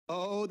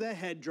Oh, the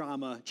head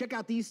drama. Check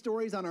out these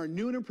stories on our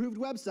new and improved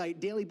website,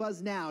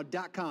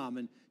 dailybuzznow.com.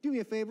 And do me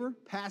a favor,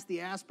 pass the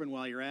aspirin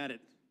while you're at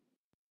it.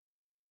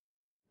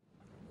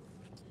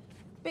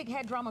 Big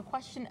head drama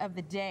question of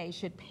the day.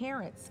 Should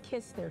parents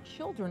kiss their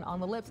children on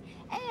the lips?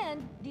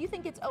 And do you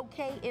think it's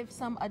okay if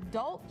some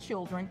adult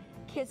children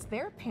kiss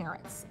their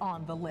parents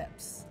on the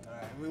lips? All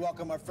right, we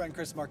welcome our friend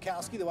Chris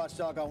Markowski, the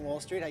watchdog on Wall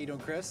Street. How you doing,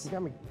 Chris? You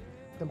got me.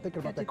 I'm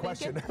thinking about that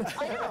question.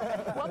 I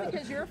know. Well,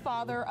 because you're a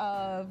father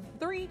of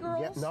 3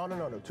 girls? Yeah,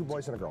 no. 2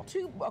 boys and a girl.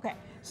 2, okay.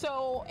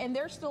 So, and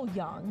they're still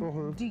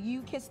young. Do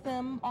you kiss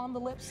them on the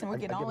lips? And we'll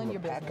get all in your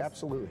business.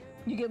 Absolutely.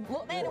 You give,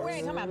 and we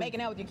ain't talking about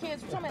making out with your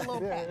kids. We're talking about a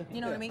little pat.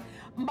 You know what I mean?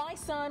 My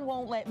son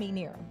won't let me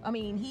near him. I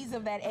mean, he's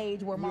of that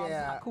age where mom's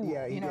not cool.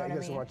 Yeah, you know what I mean?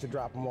 He doesn't want you to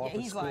drop him off at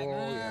he's school.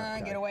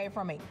 Like, get away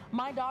from me.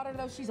 My daughter,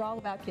 though, she's all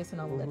about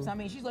kissing on the lips. I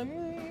mean, she's like,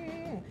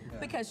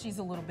 because she's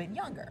a little bit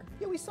younger.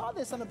 Yeah, we saw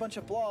this on a bunch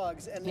of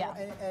blogs, and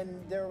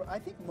there, I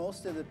think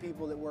most of the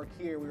people that work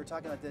here, we were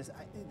talking about this,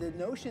 the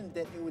notion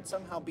that it would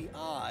somehow be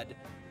odd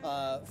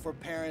for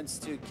parents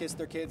to kiss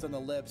their kids on the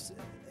lips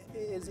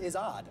is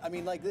odd. I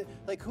mean,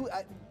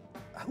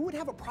 who would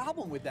have a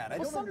problem with that? I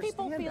don't understand.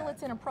 Some people feel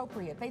it's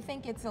inappropriate. They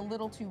think it's a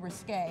little too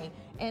risque.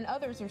 And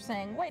others are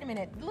saying, wait a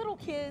minute, little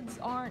kids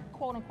aren't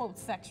quote unquote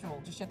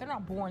sexual just yet. They're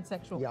not born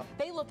sexual.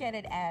 They look at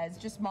it as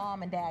just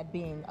mom and dad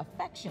being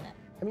affectionate.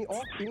 I mean,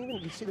 even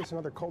you see this in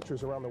other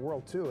cultures around the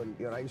world too.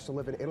 And I used to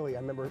live in Italy. I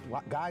remember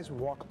guys would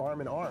walk arm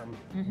in arm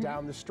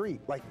down the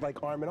street, like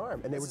arm in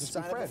arm, and they would just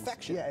be friends.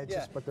 Affection.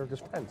 Yeah, but they're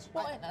just friends.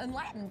 Well, in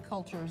Latin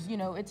cultures,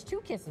 it's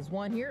 2 kisses,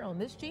 one here on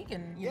this cheek,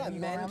 and you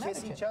men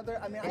kiss each other.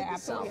 I mean, I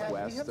think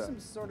we have some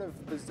sort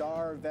of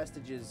bizarre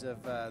vestiges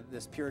of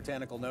this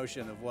puritanical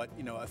notion of what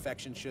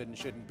affection should and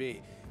shouldn't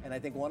be. And I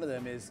think one of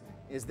them is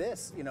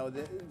this.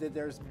 That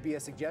there's be a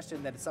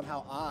suggestion that it's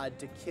somehow odd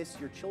to kiss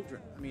your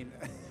children. I mean.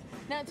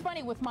 Now, it's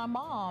funny, with my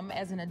mom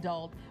as an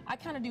adult, I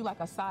kind of do like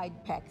a side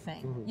peck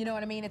thing. You know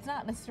what I mean? It's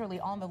not necessarily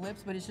on the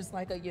lips, but it's just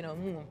like a,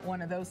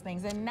 one of those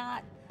things. And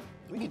not...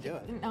 We can do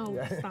it.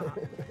 No, stop.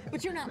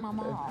 But you're not my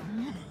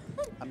mom.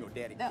 I'm your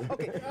daddy. No.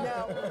 Okay,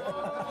 now...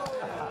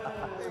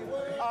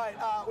 all right,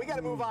 we got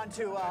to move on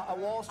to a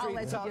Wall Street I'll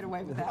let you get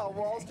away with that. A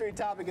Wall Street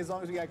topic as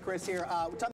long as we got Chris here.